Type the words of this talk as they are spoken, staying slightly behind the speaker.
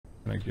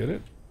Can I get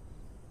it?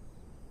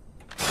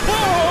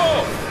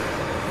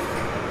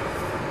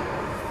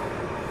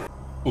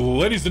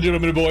 Ladies and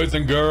gentlemen, boys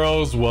and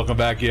girls, welcome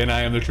back in.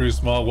 I am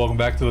TheTrueSmaugh. Welcome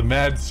back to the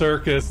Mad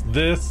Circus.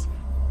 This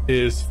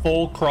is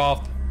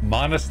Folcroft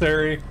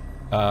Monastery.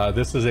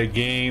 This is a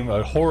game,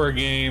 a horror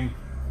game.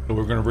 So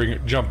we're going to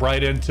jump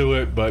right into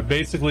it. But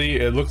basically,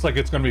 it looks like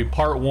it's going to be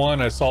part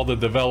one. I saw the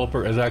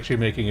developer is actually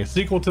making a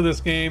sequel to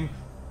this game.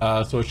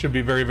 So it should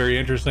be very, very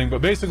interesting.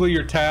 But basically,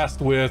 you're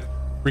tasked with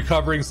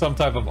recovering some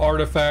type of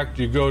artifact.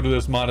 You go to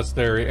this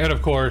monastery. And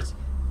of course,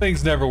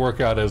 things never work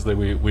out as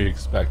we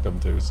expect them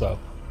to. So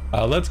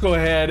let's go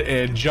ahead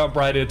and jump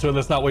right into it.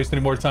 Let's not waste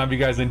any more time. If you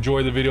guys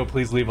enjoy the video,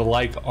 please leave a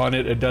like on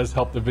it. It does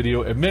help the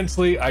video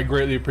immensely. I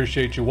greatly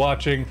appreciate you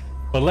watching.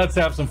 But let's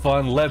have some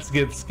fun. Let's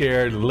get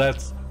scared.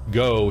 Let's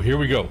go. Here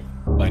we go.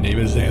 My name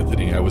is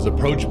Anthony. I was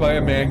approached by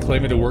a man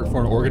claiming to work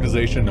for an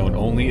organization known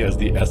only as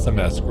the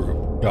SMS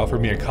Group. He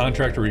offered me a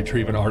contract to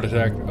retrieve an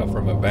artifact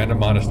from an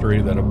abandoned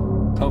monastery that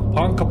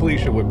upon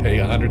completion would pay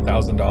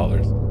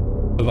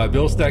 $100,000. With my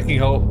bill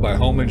stacking up, my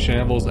home in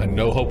shambles, and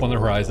no hope on the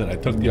horizon, I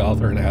took the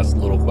offer and asked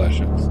little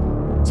questions.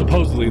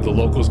 Supposedly, the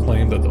locals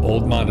claim that the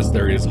old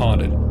monastery is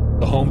haunted,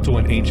 the home to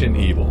an ancient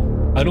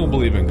evil. I don't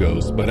believe in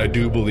ghosts, but I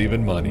do believe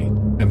in money,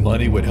 and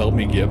money would help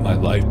me get my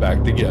life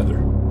back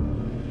together.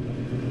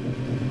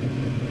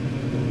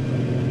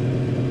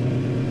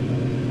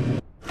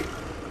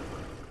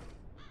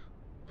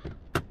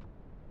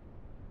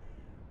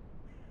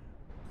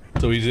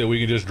 So easy that we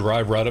can just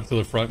drive right up to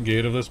the front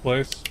gate of this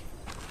place.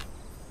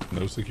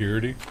 No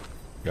security.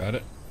 Got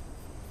it.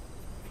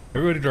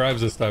 Everybody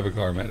drives this type of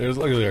car, man. It was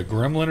like a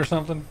gremlin or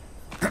something.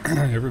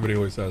 Everybody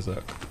always has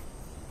that.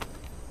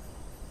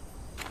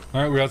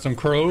 All right, we got some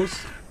crows.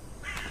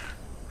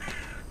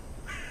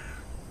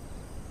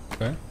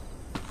 Okay.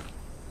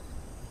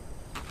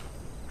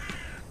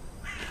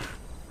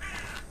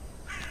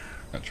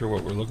 Not sure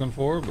what we're looking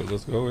for, but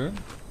let's go in.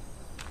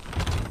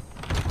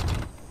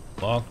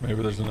 Locked.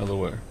 Maybe there's another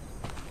way.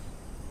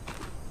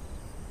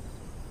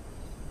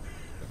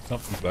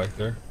 Something's back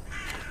there.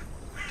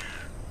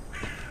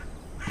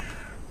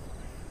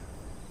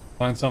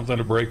 Find something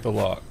to break the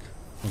lock.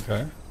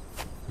 Okay.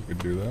 We could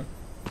do that.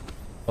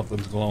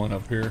 Something's glowing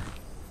up here.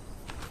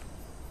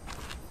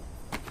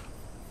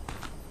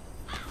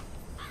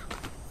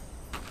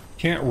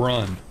 Can't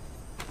run.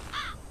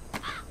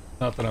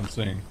 Not that I'm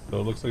seeing. So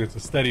it looks like it's a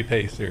steady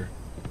pace here.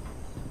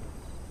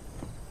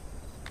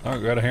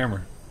 Alright, we got a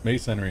hammer.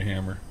 Masonry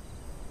hammer.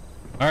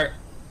 Alright.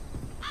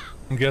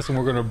 I'm guessing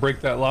we're going to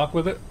break that lock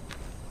with it.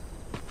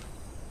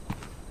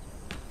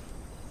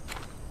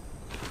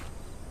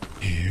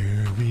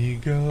 Here we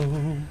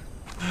go.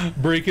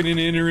 Breaking and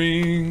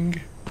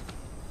entering.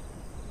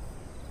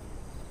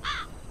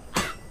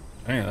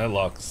 Man, that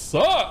lock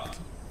sucked.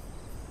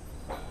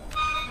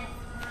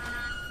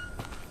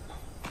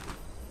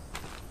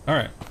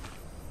 Alright.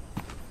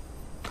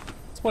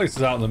 This place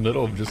is out in the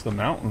middle of just the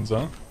mountains,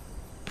 huh?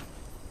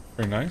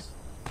 Very nice.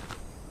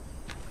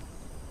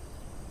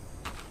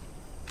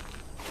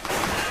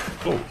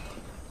 Oh,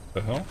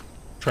 the hell?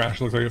 Trash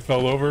looks like it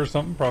fell over or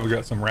something. Probably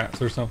got some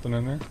rats or something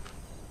in there.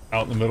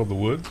 Out in the middle of the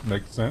woods.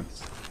 Makes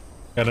sense.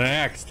 Got an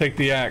axe. Take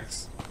the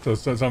axe. So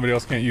somebody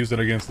else can't use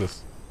it against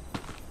us.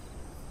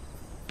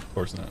 Of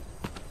course not.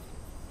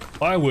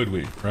 Why would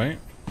we, right?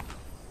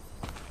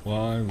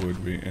 Why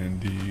would we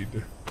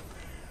indeed?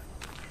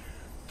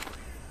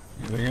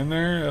 Anything in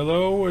there?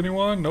 Hello?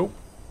 Anyone? Nope.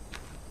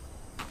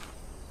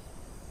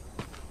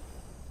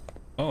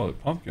 Oh, the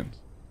pumpkins.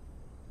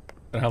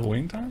 Is it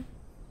Halloween time?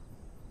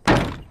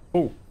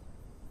 Oh.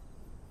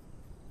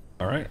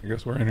 Alright, I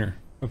guess we're in here.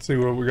 Let's see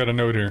what we got a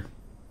note here.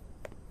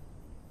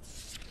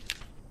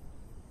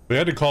 We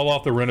had to call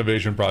off the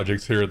renovation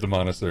projects here at the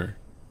monastery.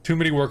 Too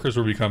many workers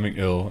were becoming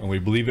ill, and we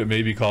believe it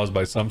may be caused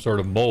by some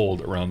sort of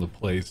mold around the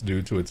place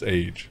due to its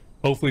age.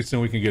 Hopefully soon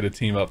we can get a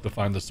team up to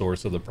find the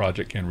source so the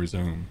project can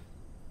resume.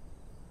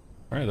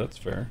 Alright, that's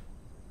fair.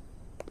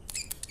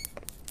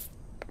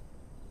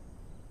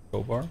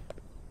 Crowbar?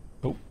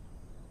 Oh.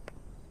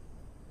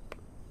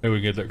 Maybe we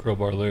can get that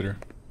crowbar later.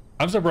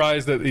 I'm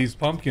surprised that these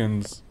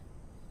pumpkins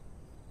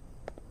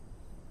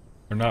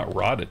are not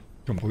rotted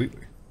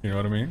completely. You know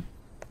what I mean?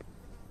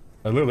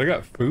 Look, they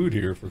got food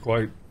here for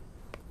quite...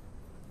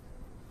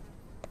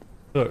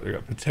 Look, they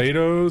got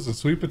potatoes and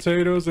sweet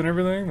potatoes and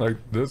everything. Like,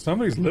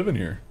 somebody's living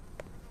here.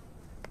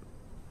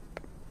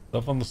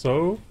 Stuff on the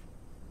stove.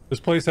 This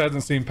place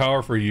hasn't seen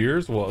power for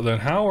years. Well, then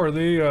how are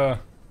they,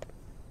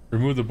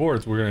 remove the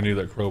boards? We're gonna need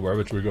that crowbar. I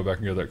bet you we go back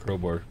and get that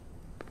crowbar.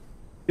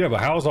 Yeah,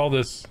 but how's all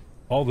this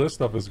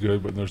stuff is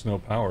good, but there's no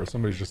power?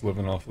 Somebody's just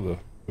living off of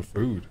the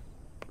food.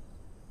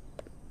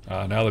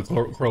 Now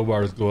the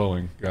crowbar is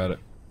glowing. Got it.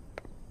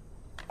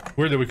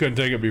 Weird that we couldn't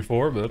take it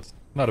before, but that's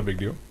not a big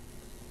deal.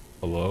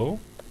 Hello?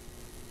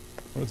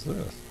 What's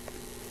this?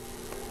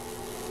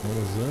 What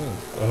is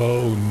this?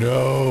 Oh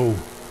no!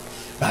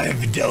 I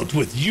have dealt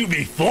with you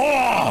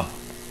before!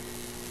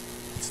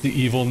 It's the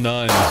evil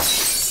nun.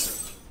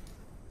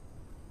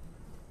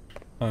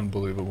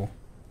 Unbelievable.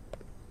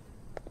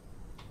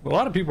 A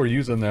lot of people are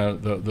using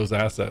those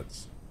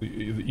assets. The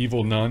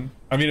evil nun.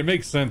 I mean, it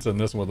makes sense in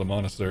this one with the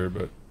monastery,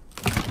 but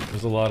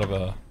there's a lot of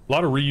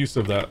reuse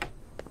of that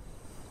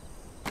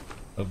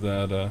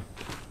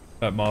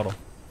that model.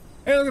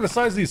 Hey, look at the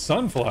size of these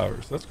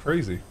sunflowers. That's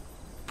crazy.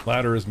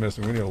 Ladder is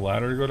missing. We need a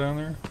ladder to go down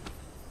there.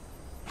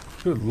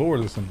 Good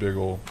lord, there's some big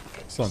old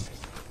sun.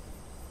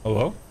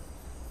 Hello?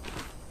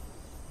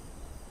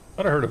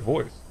 Thought I heard a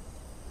voice.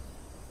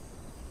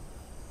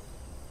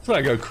 It's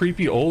like a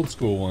creepy old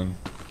school one.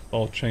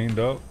 All chained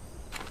up.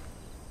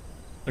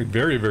 Like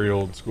very, very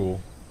old school.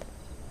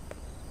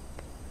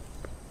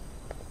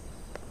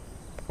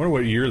 Wonder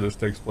what year this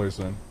takes place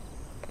in.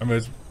 I mean,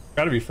 it's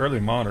got to be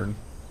fairly modern.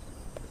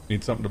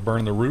 Need something to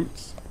burn the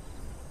roots,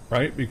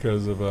 right?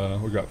 Because of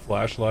we got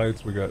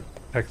flashlights, we got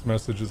text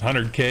messages,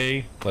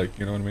 100K, like,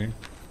 you know what I mean?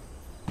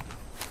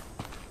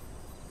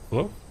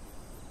 Hello?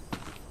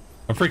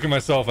 I'm freaking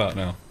myself out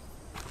now.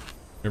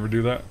 You ever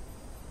do that?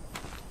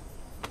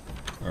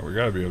 All right, we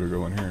gotta be able to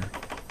go in here.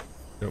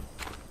 Yep.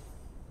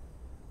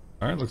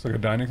 All right, looks like a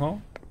dining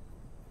hall.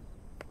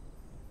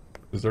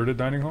 Deserted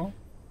dining hall.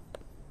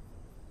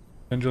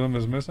 Pendulum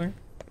is missing.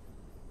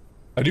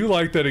 I do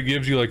like that it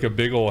gives you like a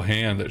big old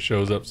hand that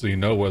shows up so you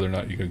know whether or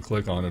not you can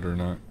click on it or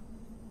not.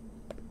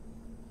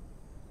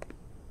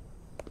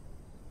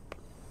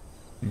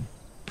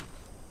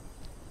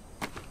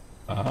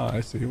 Ah,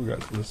 I see. We got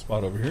this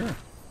spot over here.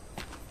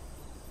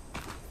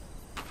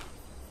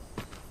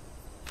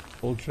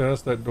 Full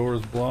chest. That door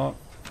is blocked.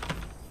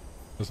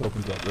 This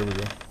opens up. There we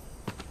go.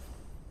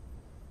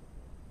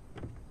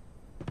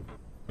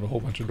 Got a whole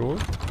bunch of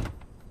doors.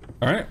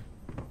 All right.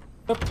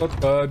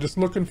 Just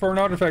looking for an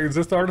artifact. Is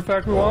this the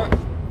artifact we want?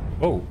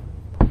 Whoa.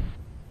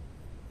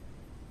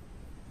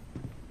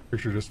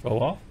 Picture just fell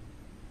off.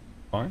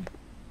 Fine.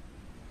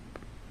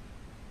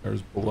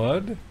 There's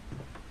blood. Is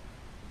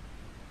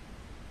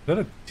that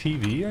a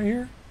TV I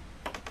hear?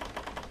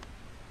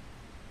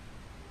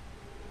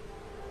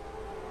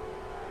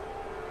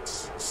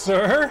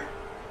 Sir?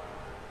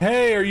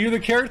 Hey, are you the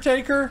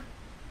caretaker?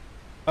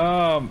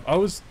 I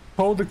was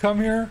told to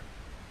come here.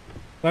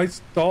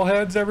 Nice doll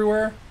heads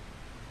everywhere.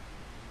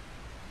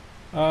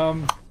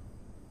 Of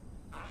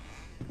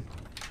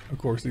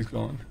course he's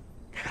gone.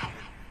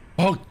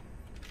 Oh,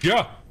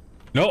 yeah.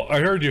 No, I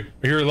heard you.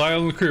 I hear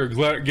Lyle and Clear.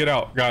 Get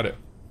out. Got it.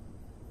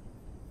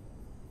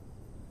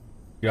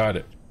 Got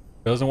it.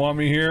 Doesn't want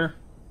me here.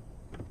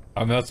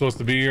 I'm not supposed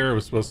to be here. It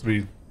was supposed to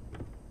be...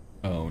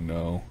 Oh,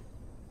 no.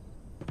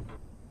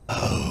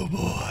 Oh,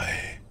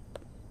 boy.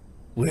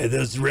 Where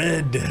there's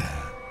red,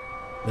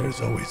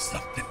 there's always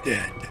something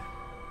dead.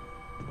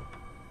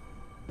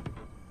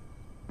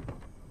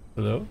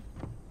 Hello?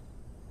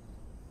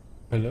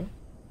 Hello?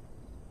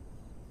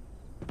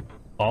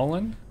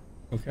 Fallen?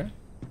 Okay.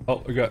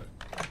 Oh, we got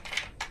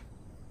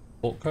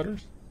bolt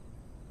cutters.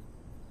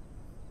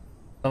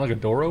 Sound like a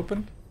door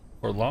opened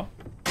or locked.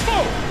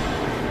 Oh!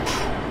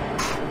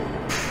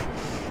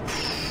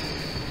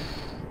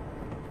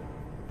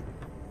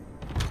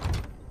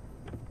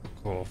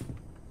 Cool.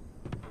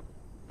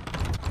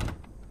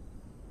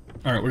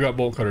 All right, we got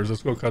bolt cutters.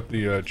 Let's go cut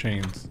the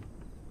chains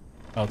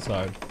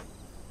outside.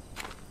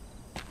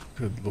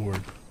 Good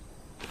lord.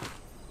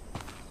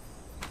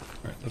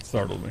 Alright, that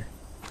startled me.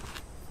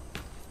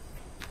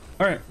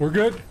 Alright, we're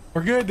good.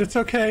 We're good. It's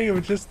okay. It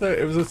was just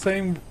the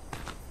same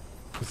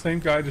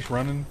guy just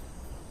running.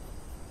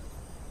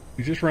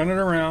 He's just running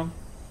around.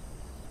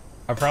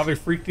 I probably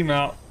freaked him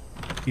out.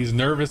 He's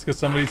nervous because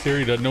somebody's here.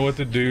 He doesn't know what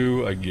to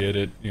do. I get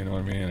it. You know what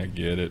I mean? I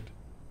get it.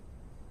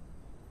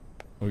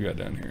 What we got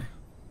down here?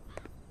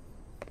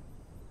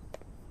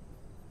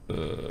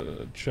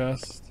 The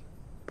chest.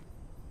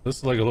 This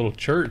is like a little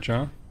church,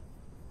 huh?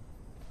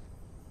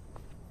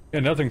 Yeah,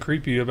 nothing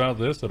creepy about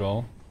this at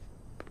all.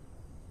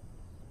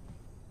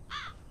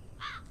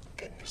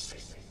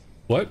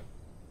 What?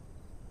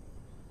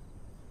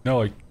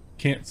 No, I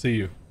can't see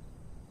you.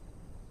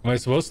 Am I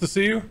supposed to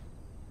see you?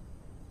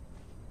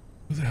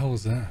 Who the hell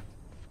is that?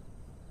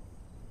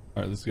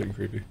 Alright, this is getting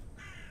creepy.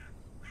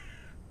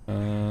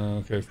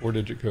 Okay,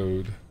 4-digit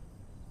code.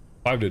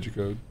 5-digit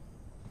code.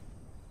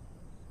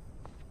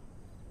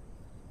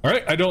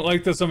 Alright, I don't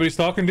like that somebody's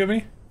talking to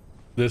me.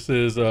 This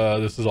is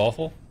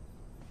awful.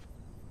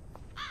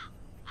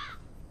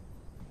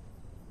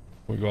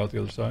 We go out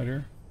the other side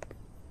here.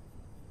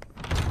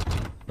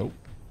 Nope.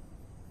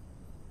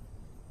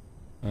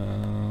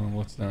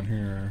 What's down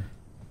here?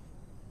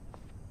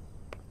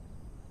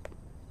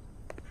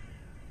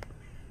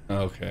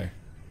 Okay.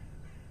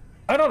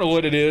 I don't know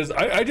what it is.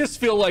 I just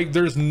feel like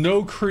there's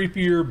no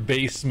creepier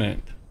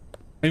basement.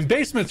 I mean,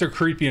 basements are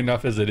creepy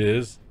enough as it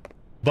is,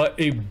 but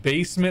a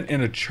basement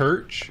in a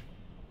church,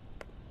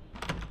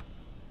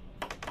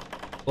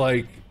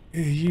 like,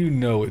 you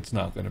know it's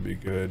not going to be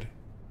good.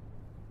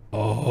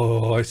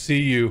 Oh, I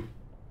see you.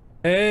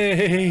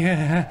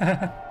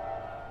 Hey.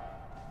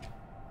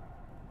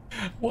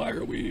 Why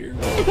are we here?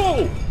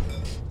 Whoa!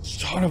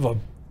 Son of a...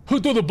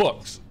 Who threw the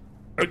books?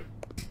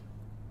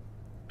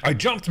 I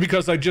jumped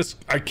because I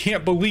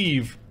can't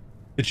believe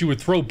that you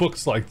would throw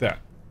books like that.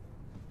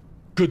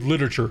 Good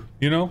literature,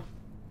 you know?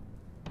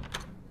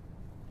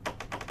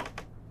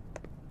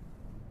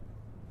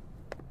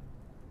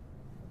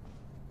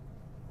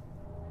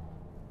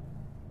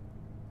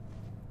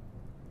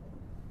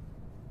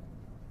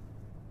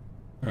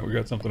 Alright, we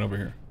got something over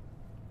here.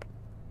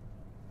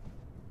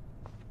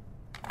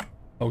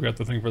 Oh, we got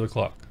the thing for the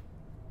clock.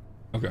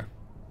 Okay.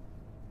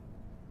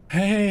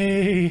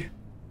 Hey!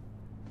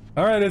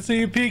 Alright, I see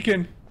you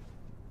peeking.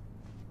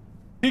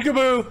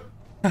 Peekaboo!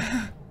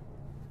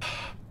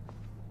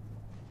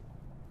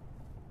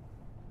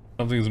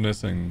 Something's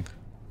missing.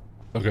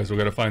 Okay, so we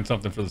gotta find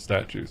something for the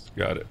statues.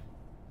 Got it.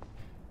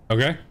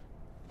 Okay.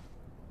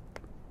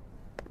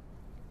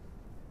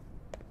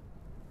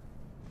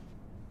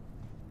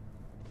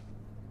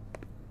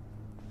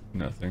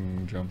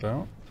 Nothing jump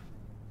out.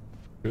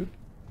 Good.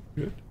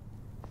 Good.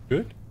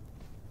 Good.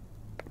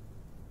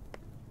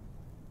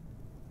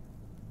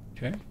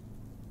 Okay.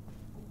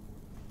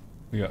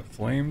 We got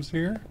flames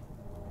here.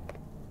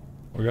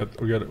 We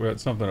got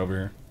something over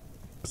here.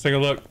 Let's take a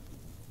look.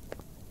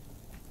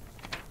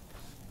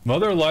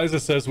 Mother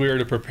Eliza says we are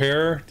to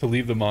prepare to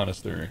leave the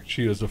monastery.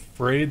 She is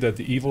afraid that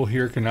the evil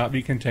here cannot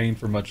be contained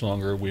for much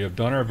longer. We have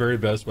done our very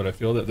best, but I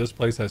feel that this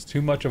place has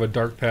too much of a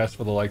dark past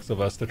for the likes of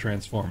us to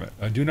transform it.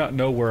 I do not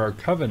know where our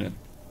covenant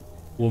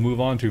will move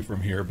on to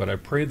from here, but I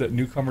pray that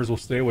newcomers will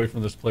stay away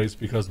from this place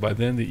because by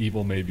then the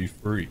evil may be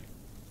free.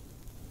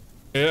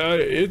 Yeah,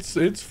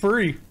 it's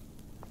free.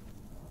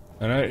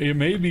 And it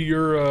may be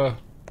your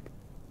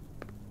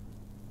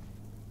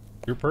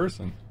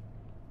person.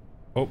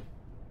 Oh.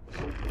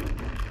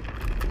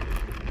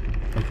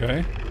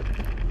 Okay.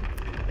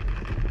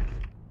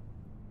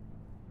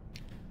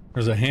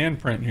 There's a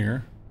handprint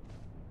here.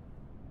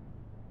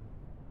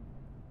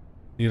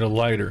 Need a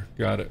lighter.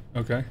 Got it.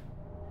 Okay.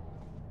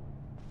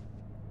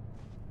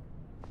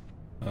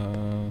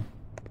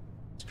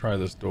 Let's try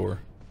this door.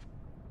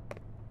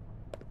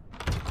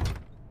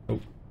 Oh.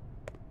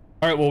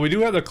 Alright, well we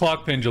do have the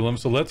clock pendulum,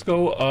 so let's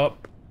go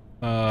up.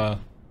 Let's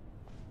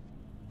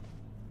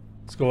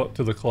go up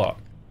to the clock.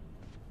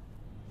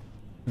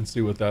 And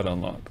see what that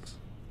unlocks.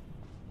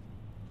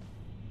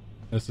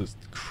 This is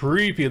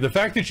creepy. The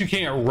fact that you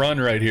can't run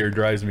right here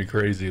drives me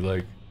crazy.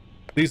 Like,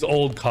 these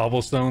old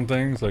cobblestone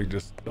things, like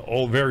just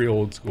old, very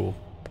old school.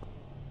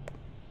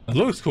 It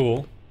looks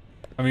cool.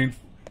 I mean,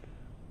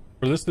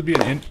 for this to be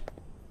an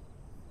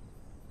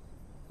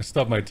I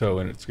stubbed my toe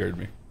and it scared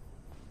me.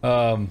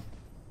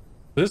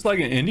 This is like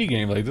an indie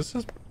game. Like, this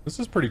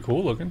is pretty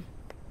cool looking.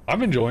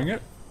 I'm enjoying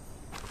it.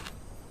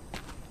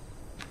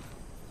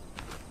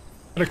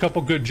 Had a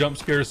couple good jump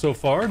scares so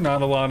far.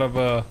 Not a lot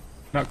of,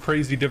 not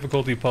crazy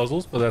difficulty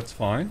puzzles, but that's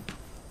fine.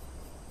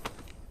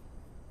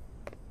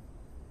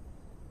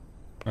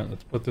 Alright,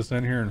 let's put this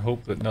in here and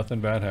hope that nothing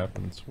bad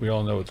happens. We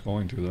all know it's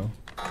going to, though.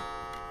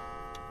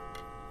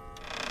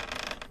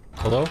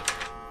 Hello?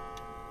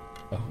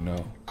 Oh,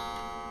 no.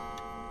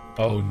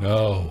 Oh,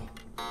 no.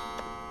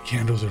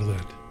 Candles are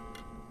lit.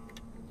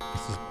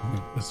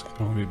 This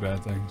can only be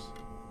bad things.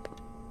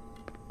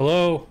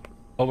 Hello?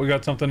 Oh, we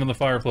got something in the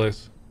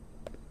fireplace.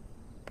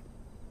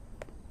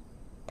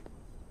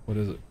 What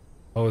is it?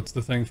 Oh, it's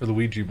the thing for the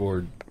Ouija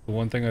board. The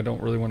one thing I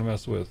don't really want to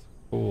mess with.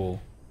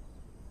 Cool.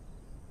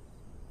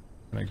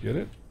 Can I get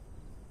it?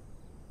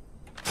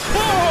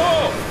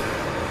 Whoa!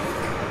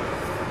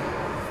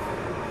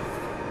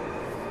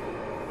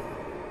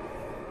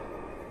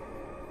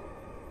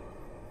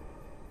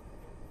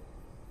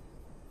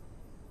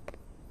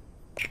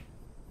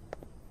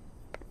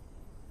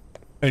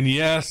 And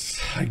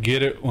yes, I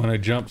get it. When I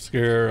jump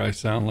scare, I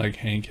sound like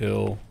Hank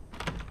Hill.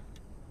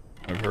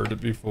 I've heard it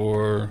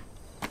before.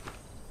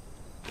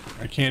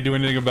 I can't do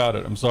anything about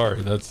it. I'm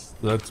sorry.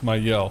 That's my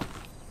yell.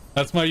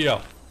 That's my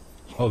yell.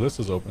 Oh, this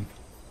is open.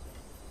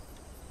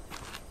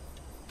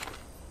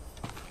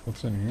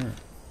 What's in here?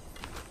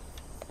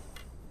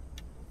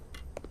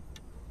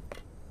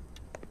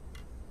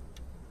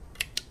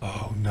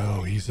 Oh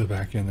no, he's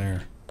back in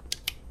there.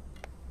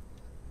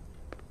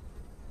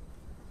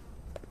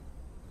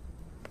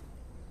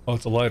 Oh,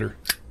 it's a lighter.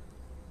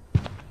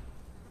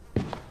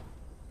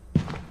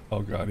 Oh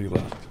god, he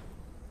left.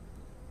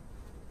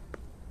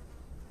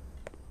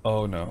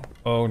 Oh no.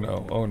 Oh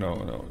no. Oh no.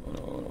 No.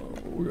 No.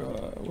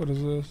 No. What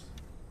is this?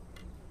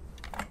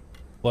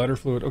 Lighter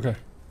fluid. Okay.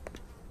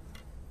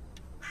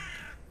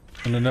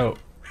 And a note.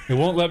 It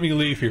won't let me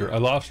leave here. I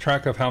lost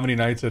track of how many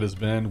nights it has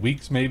been.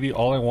 Weeks maybe.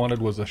 All I wanted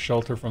was a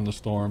shelter from the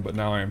storm, but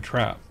now I am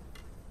trapped.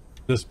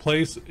 This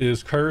place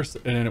is cursed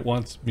and it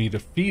wants me to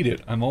feed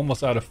it. I'm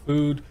almost out of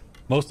food.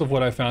 Most of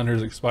what I found here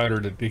is expired or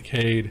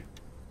decayed.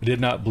 I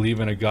did not believe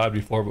in a god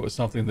before, but with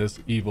something this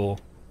evil,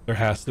 there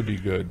has to be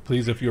good.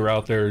 Please, if you're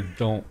out there,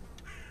 don't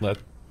let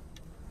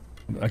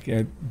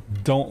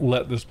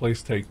this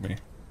place take me.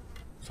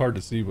 It's hard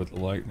to see with the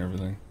light and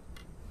everything.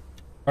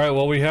 All right,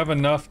 well, we have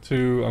enough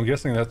to, I'm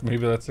guessing that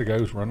maybe that's the guy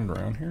who's running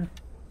around here.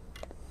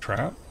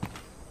 Trap.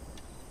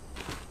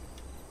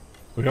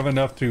 We have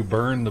enough to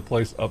burn the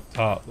place up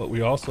top, but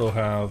we also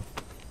have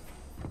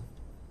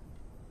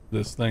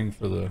this thing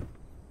for the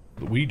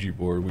Ouija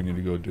board we need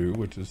to go do,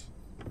 which is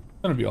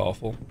gonna be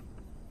awful.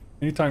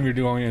 Anytime you're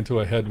going into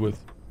a head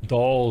with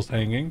dolls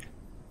hanging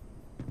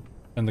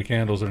and the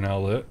candles are now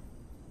lit.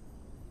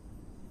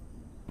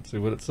 Let's see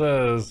what it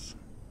says.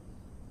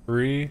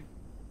 3,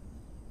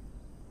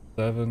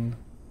 7,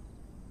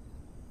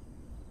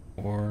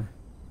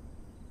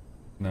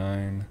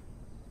 374953.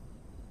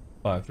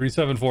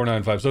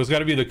 37495. So it's got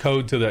to be the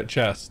code to that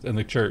chest in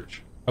the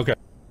church. Okay.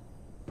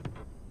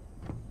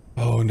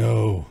 Oh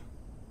no.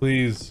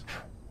 Please.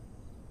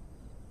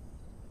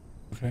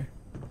 Okay.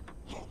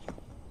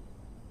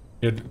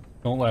 Yeah,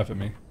 don't laugh at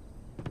me.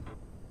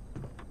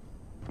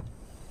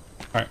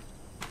 Alright.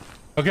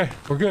 Okay,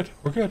 we're good.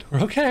 We're good.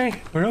 We're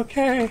okay. We're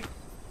okay.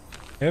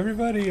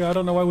 Everybody, I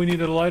don't know why we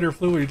needed a lighter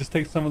fluid. You just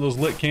take some of those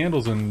lit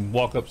candles and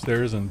walk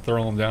upstairs and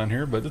throw them down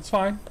here, but it's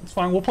fine. It's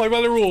fine. We'll play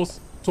by the rules.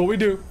 That's what we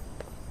do.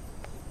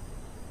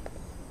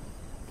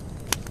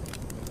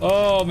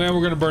 Oh man,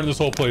 we're gonna burn this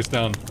whole place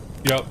down.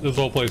 Yep, this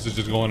whole place is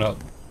just going up.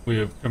 We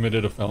have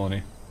committed a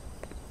felony.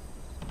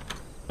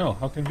 Oh,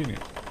 how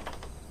convenient.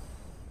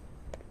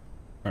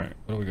 Alright,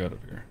 what do we got up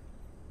here?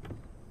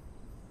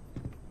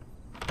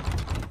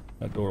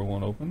 That door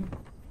won't open.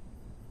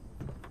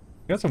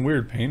 Got some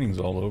weird paintings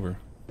all over.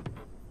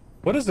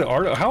 What is the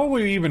art? How will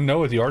we even know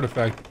what the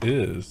artifact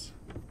is?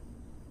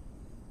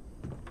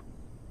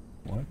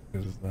 What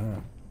is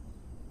that?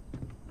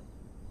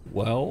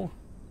 Well?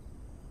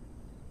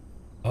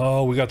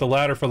 Oh, we got the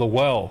ladder for the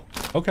well.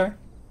 Okay.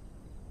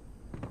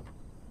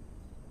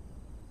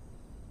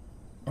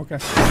 Okay.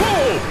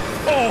 Whoa!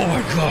 Oh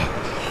my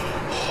god!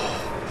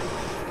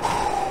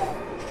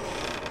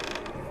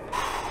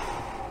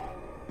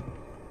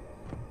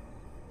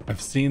 I've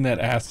seen that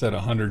asset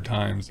 100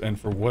 times, and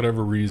for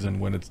whatever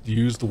reason, when it's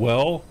used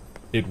well,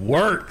 it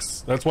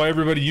works. That's why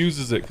everybody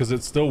uses it, because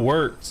it still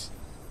works.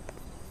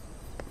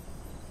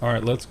 All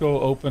right, let's go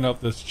open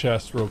up this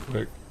chest real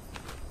quick,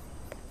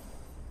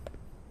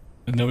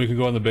 and then we can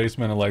go in the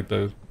basement and light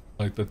the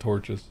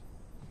torches.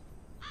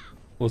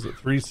 Was it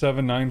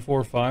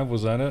 37945?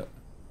 Was that it?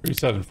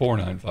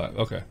 37495.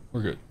 Okay,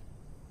 we're good.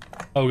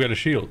 Oh, we got a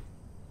shield.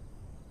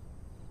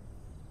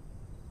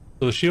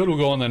 So the shield will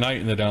go on the night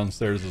in the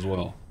downstairs as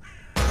well.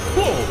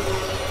 Whoa!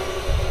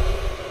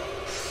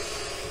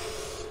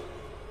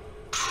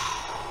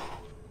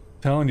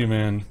 Telling you,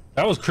 man,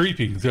 that was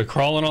creepy. The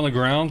crawling on the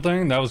ground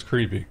thing, that was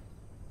creepy.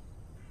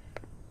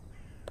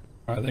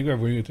 All right, I think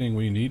everything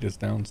we need is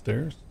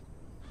downstairs.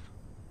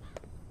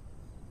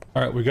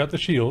 All right, we got the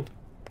shield.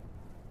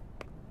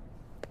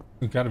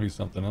 There's got to be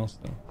something else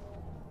though.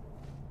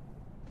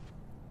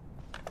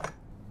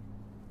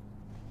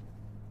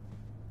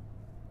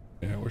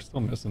 Yeah, we're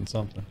still missing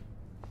something.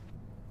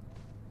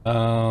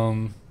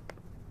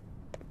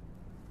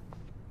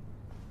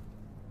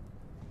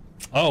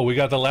 Oh, we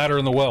got the ladder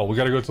in the well. We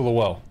got to go to the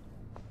well.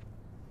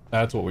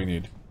 That's what we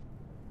need.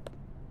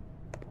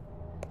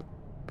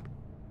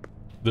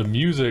 The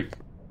music,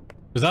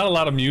 there's not a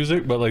lot of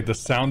music, but like the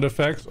sound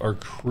effects are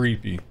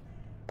creepy.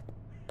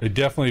 They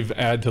definitely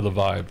add to the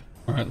vibe.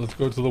 All right, let's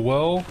go to the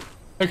well.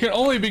 There can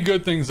only be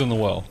good things in the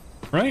well,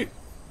 right?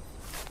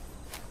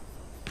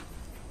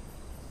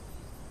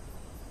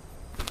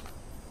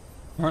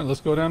 All right,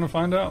 let's go down and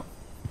find out.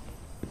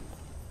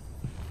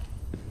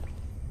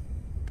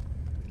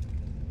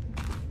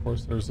 Of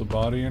course, there's a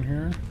body in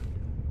here.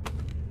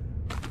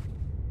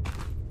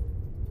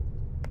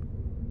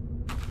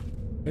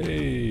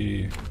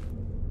 Hey.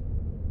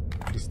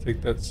 Just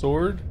take that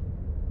sword.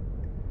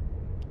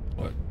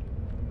 What?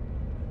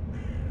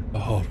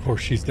 Oh, of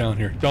course she's down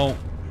here. Don't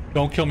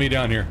kill me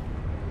down here.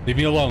 Leave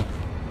me alone.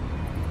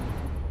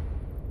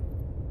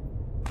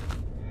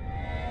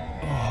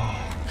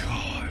 Oh,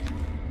 God.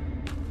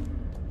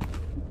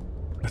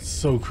 That's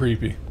so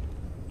creepy.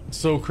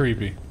 So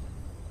creepy.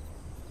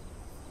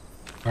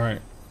 All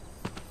right.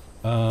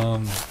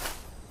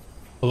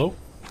 Hello?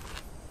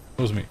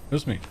 It was me. It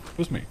was me. It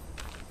was me.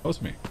 It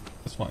was me.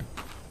 That's fine.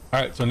 All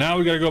right, so now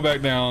we got to go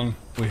back down.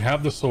 We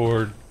have the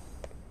sword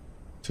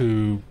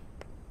to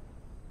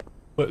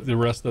put the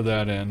rest of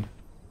that in,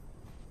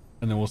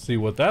 and then we'll see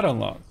what that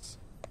unlocks.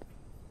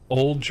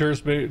 Old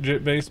church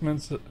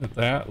basements at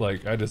that,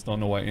 like, I just don't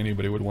know why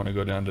anybody would want to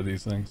go down to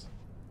these things.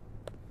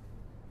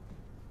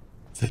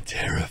 It's a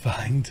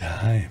terrifying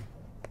time.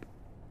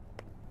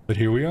 But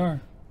here we are.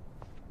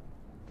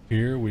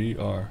 Here we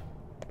are.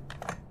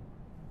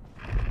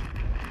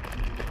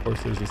 Of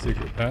course, there's a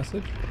secret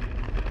passage.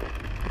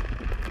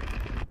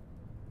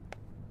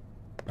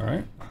 All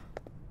right.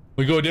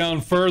 We go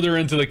down further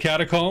into the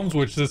catacombs,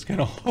 which this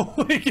can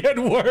only get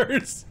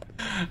worse.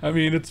 I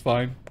mean, it's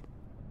fine.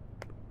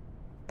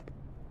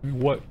 I mean,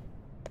 what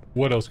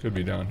else could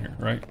be down here,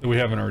 right? That we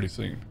haven't already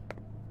seen.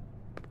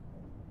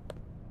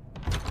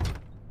 All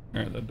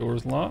right, that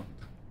door's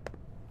locked.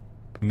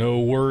 No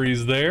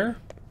worries there.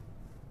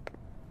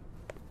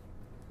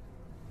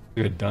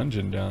 Like a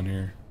dungeon down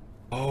here.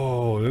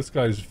 Oh, this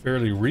guy's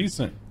fairly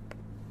recent.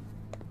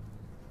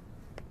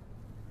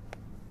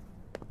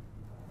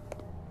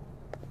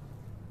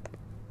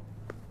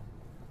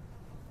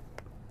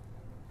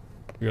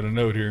 We got a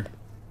note here.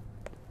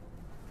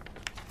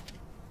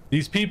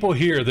 These people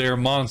here, they are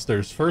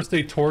monsters. First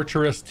they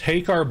torture us,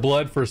 take our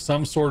blood for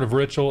some sort of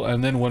ritual,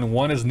 and then when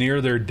one is near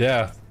their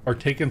death, are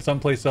taken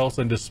someplace else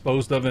and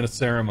disposed of in a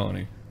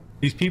ceremony.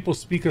 These people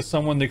speak of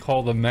someone they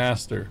call the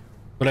Master,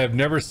 but I have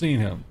never seen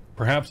him.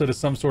 Perhaps it is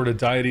some sort of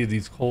deity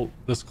this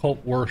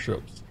cult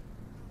worships.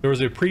 There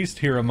was a priest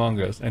here among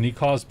us, and he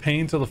caused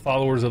pain to the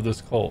followers of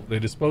this cult. They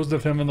disposed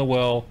of him in the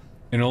well,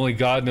 and only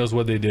God knows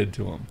what they did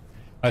to him.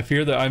 I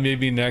fear that I may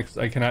be next.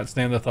 I cannot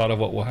stand the thought of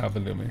what will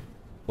happen to me.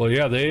 Well,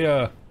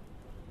 yeah,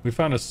 we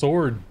found a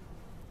sword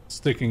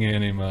sticking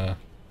in him,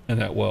 in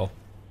that well.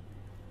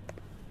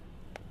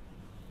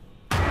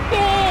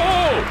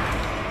 Oh!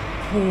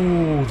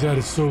 Oh, that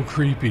is so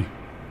creepy.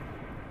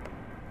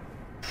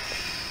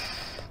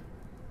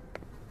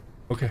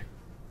 Okay.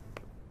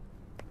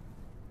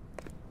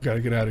 Gotta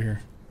get out of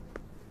here.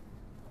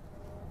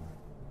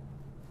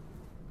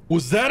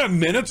 Was that a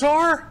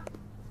minotaur?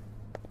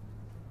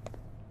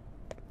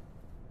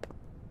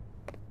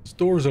 This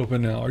door's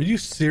open now. Are you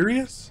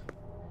serious?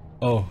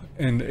 Oh,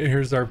 and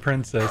here's our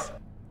princess.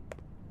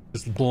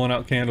 Just blowing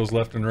out candles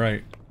left and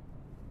right.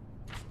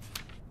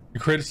 The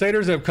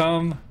Crusaders have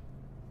come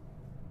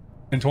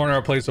and torn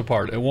our place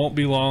apart. It won't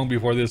be long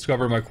before they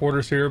discover my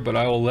quarters here, but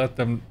I'll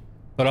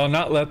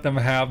not let them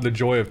have the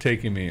joy of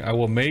taking me. I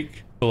will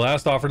make the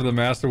last offer to the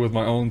master with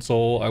my own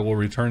soul. I will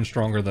return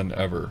stronger than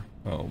ever.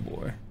 Oh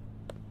boy.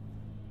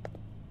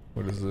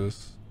 What is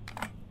this?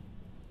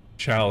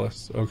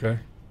 Chalice. Okay.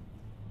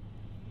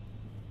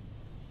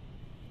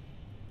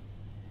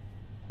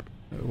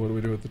 What do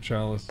we do with the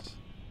chalice?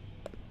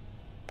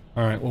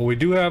 Alright, well, we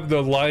do have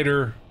the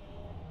lighter.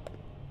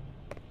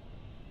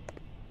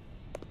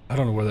 I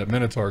don't know where that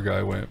Minotaur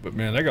guy went, but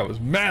man, that guy was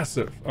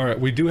massive. Alright,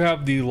 we do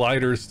have the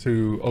lighters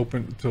to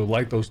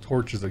light those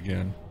torches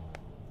again.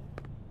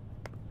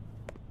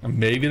 And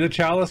maybe the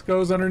chalice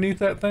goes underneath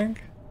that thing?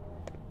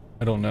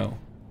 I don't know.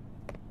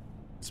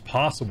 It's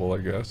possible, I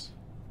guess.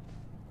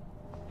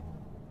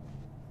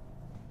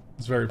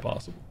 It's very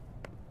possible.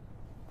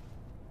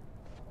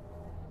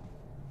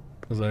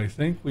 Because I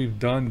think we've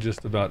done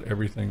just about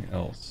everything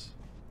else.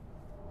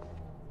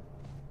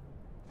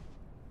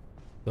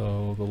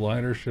 So the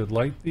lighter should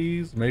light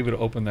these. Maybe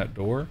it'll open that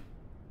door.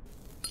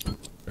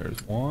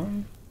 There's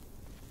one.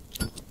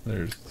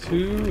 There's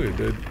two.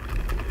 It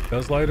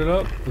does light it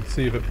up. Let's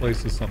see if it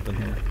places something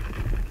here.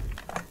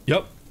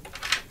 Yep.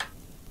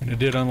 And it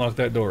did unlock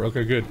that door.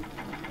 Okay, good.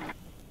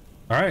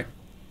 Alright.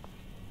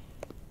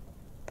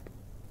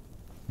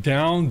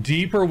 Down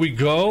deeper we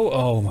go.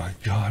 Oh my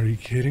god, are you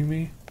kidding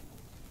me?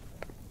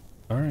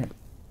 Alright.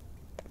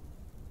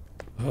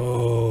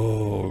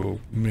 Oh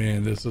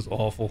man, this is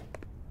awful.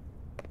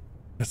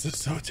 This is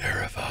so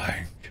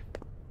terrifying.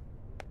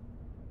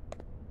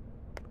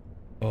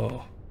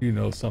 Oh, you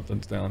know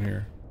something's down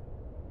here.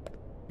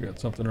 We got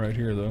something right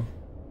here though.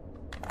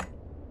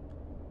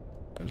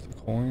 There's the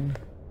coin.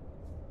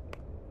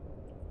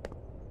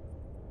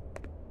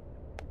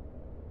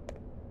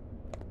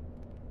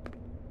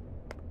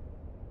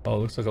 Oh,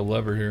 looks like a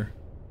lever here.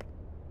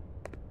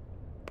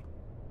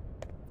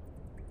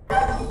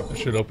 That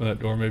should open that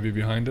door maybe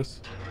behind us.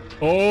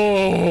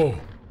 Oh!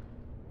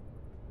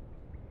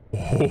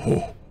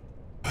 Oh!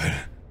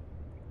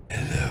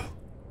 Hello.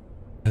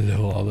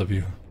 Hello, all of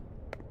you.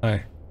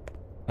 Hi.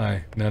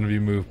 Hi. None of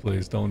you move,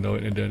 please. Don't know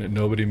it.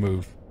 Nobody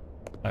move.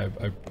 I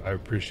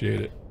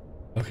appreciate it.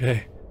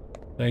 Okay.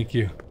 Thank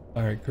you.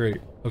 Alright, great.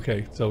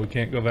 Okay, so we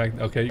can't go back.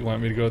 Okay, you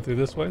want me to go through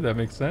this way? That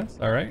makes sense.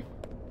 Alright.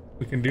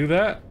 We can do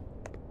that.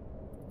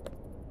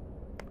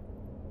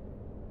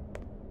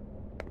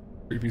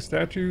 Creepy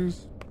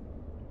statues.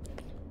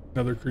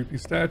 Another creepy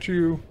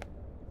statue.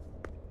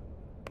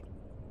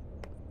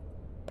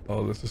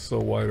 Oh, this is so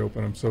wide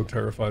open. I'm so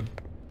terrified.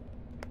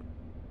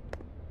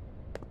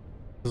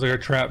 There's like a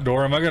trap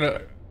door. Am I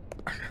gonna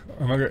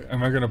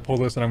pull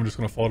this and I'm just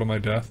gonna fall to my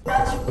death?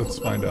 Let's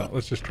find out.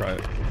 Let's just try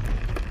it.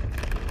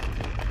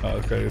 Oh,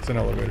 okay, it's an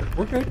elevator.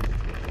 We're good.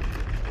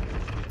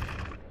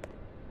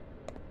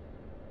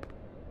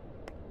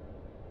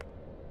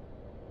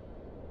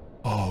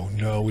 Oh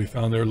no, we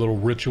found their little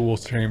ritual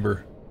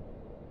chamber.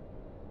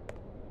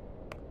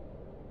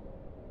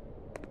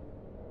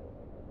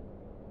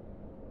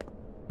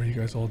 Are you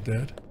guys all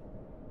dead?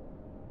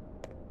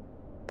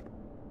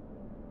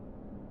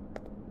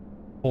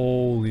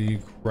 Holy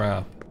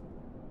crap.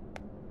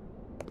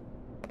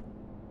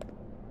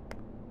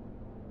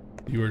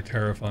 You are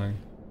terrifying.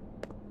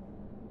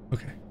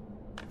 Okay.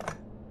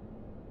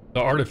 The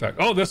artifact.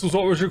 Oh, this was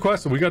what was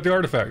requested. We got the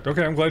artifact.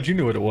 Okay, I'm glad you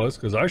knew what it was,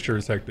 because I sure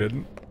as heck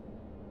didn't.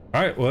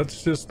 Alright, well,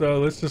 let's just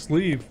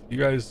leave. You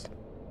guys...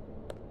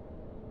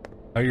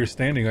 How you're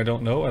standing, I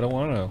don't know. I don't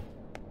want to know.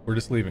 We're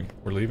just leaving.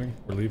 We're leaving.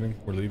 We're leaving.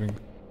 We're leaving.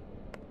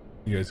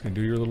 You guys can do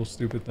your little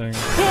stupid thing.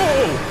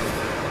 Oh!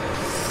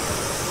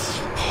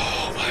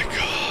 Oh my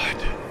god.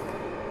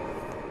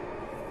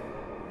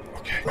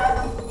 Okay.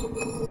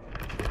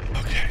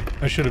 Okay.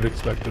 I should have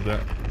expected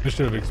that. I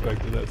should have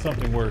expected that.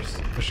 Something worse.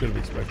 I should have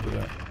expected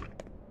that.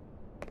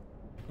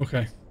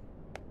 Okay.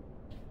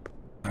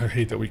 I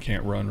hate that we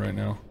can't run right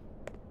now.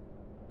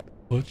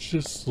 Let's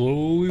just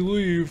slowly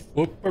leave.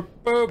 Whoop, whoop,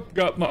 whoop.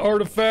 Got my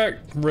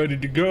artifact. I'm ready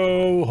to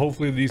go.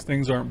 Hopefully these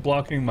things aren't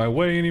blocking my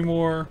way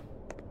anymore.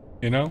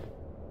 You know?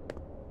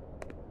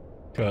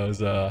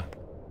 Because, Oh!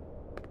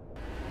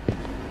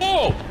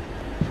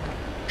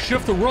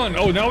 shift to run.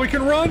 Oh, now we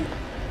can run?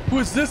 Who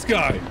is this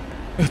guy?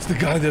 It's the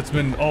guy that's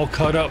been all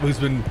cut up, who's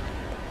been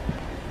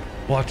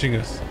watching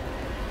us.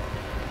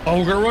 Oh,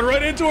 we're gonna run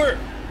right into her.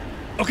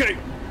 Okay.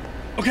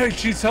 Okay,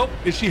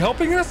 is she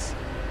helping us?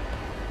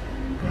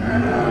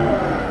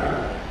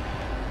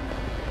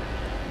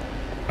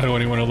 I don't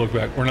even want to look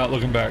back. We're not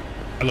looking back.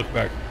 I look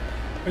back.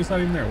 It's not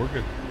even there. We're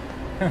good.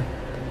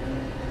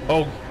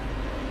 Oh.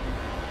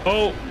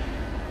 Oh.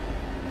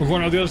 We're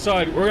going out the other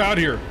side. We're out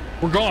here.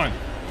 We're gone.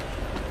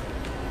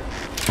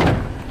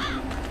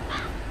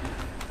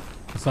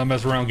 Let's not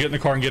mess around. Get in the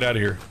car and get out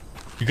of here.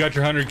 You got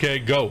your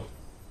 100K. Go.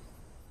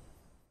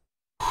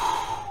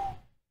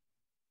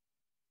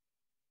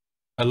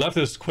 I left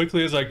as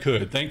quickly as I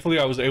could. Thankfully,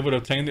 I was able to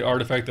obtain the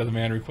artifact that the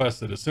man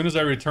requested. As soon as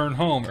I returned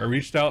home, I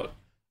reached out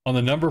on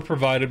the number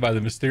provided by the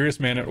mysterious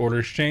man in order to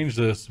exchange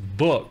this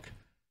book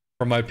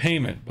for my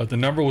payment, but the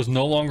number was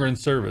no longer in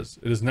service.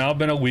 It has now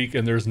been a week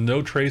and there's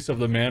no trace of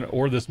the man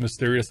or this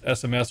mysterious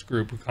SMS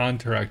group who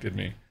contacted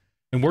me.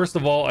 And worst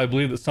of all, I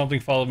believe that something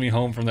followed me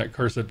home from that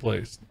cursed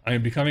place. I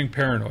am becoming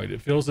paranoid.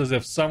 It feels as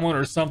if someone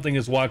or something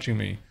is watching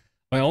me.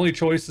 My only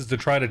choice is to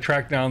try to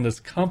track down this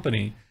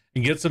company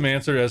and get some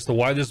answer as to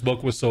why this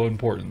book was so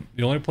important.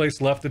 The only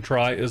place left to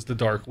try is the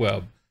dark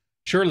web.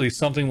 Surely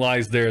something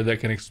lies there that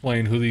can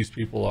explain who these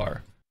people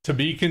are. To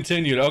be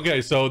continued.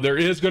 Okay, so there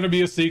is going to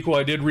be a sequel.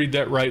 I did read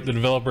that right. The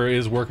developer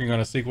is working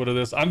on a sequel to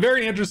this. I'm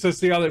very interested to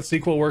see how that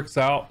sequel works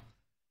out.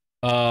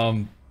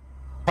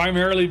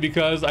 Primarily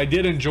because I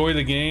did enjoy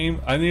the game.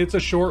 I think it's a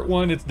short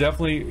one. It's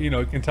definitely, you know,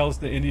 you can tell it's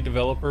the indie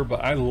developer,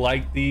 but I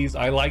like these.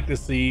 I like to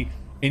see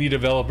indie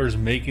developers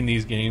making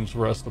these games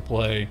for us to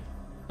play.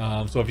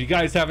 So if you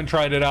guys haven't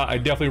tried it out, I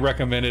definitely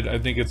recommend it. I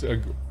think it's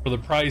for the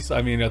price.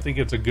 I mean, I think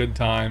it's a good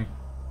time.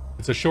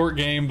 It's a short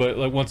game, but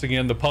like, once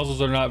again, the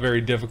puzzles are not very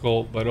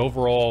difficult, but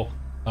overall,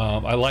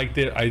 I liked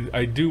it.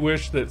 I do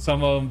wish that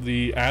some of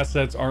the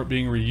assets aren't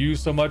being reused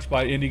so much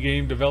by indie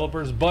game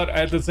developers, but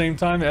at the same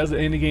time, as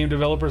indie game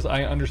developers,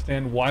 I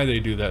understand why they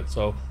do that.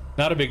 So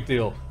not a big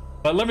deal,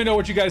 but let me know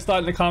what you guys thought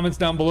in the comments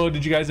down below.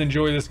 Did you guys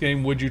enjoy this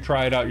game? Would you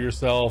try it out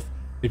yourself?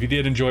 If you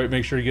did enjoy it,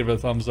 make sure to give it a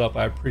thumbs up.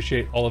 I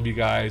appreciate all of you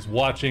guys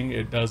watching.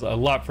 It does a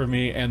lot for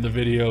me and the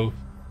video.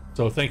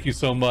 So thank you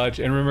so much.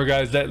 And remember,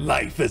 guys, that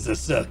life is a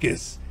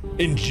circus.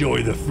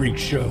 Enjoy the freak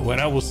show, and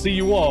I will see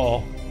you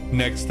all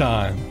next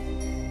time.